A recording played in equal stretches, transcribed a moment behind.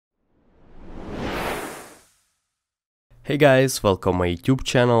Hey guys, welcome my YouTube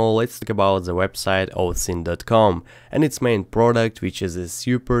channel. Let's talk about the website Owthin.com and its main product, which is a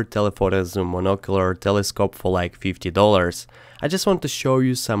super telephoto zoom monocular telescope for like $50. I just want to show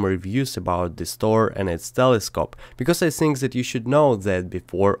you some reviews about the store and its telescope, because I think that you should know that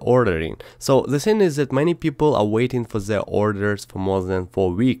before ordering. So the thing is that many people are waiting for their orders for more than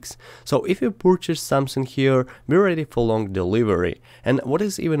 4 weeks. So if you purchase something here, be ready for long delivery. And what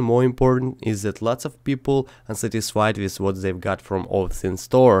is even more important is that lots of people are unsatisfied with what they've got from Owthin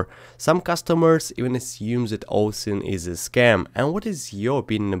store. Some customers even assume that Owthin is a scam. And what is your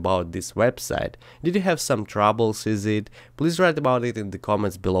opinion about this website? Did you have some troubles with it? Please write about it in the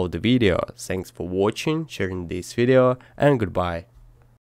comments below the video. Thanks for watching, sharing this video, and goodbye.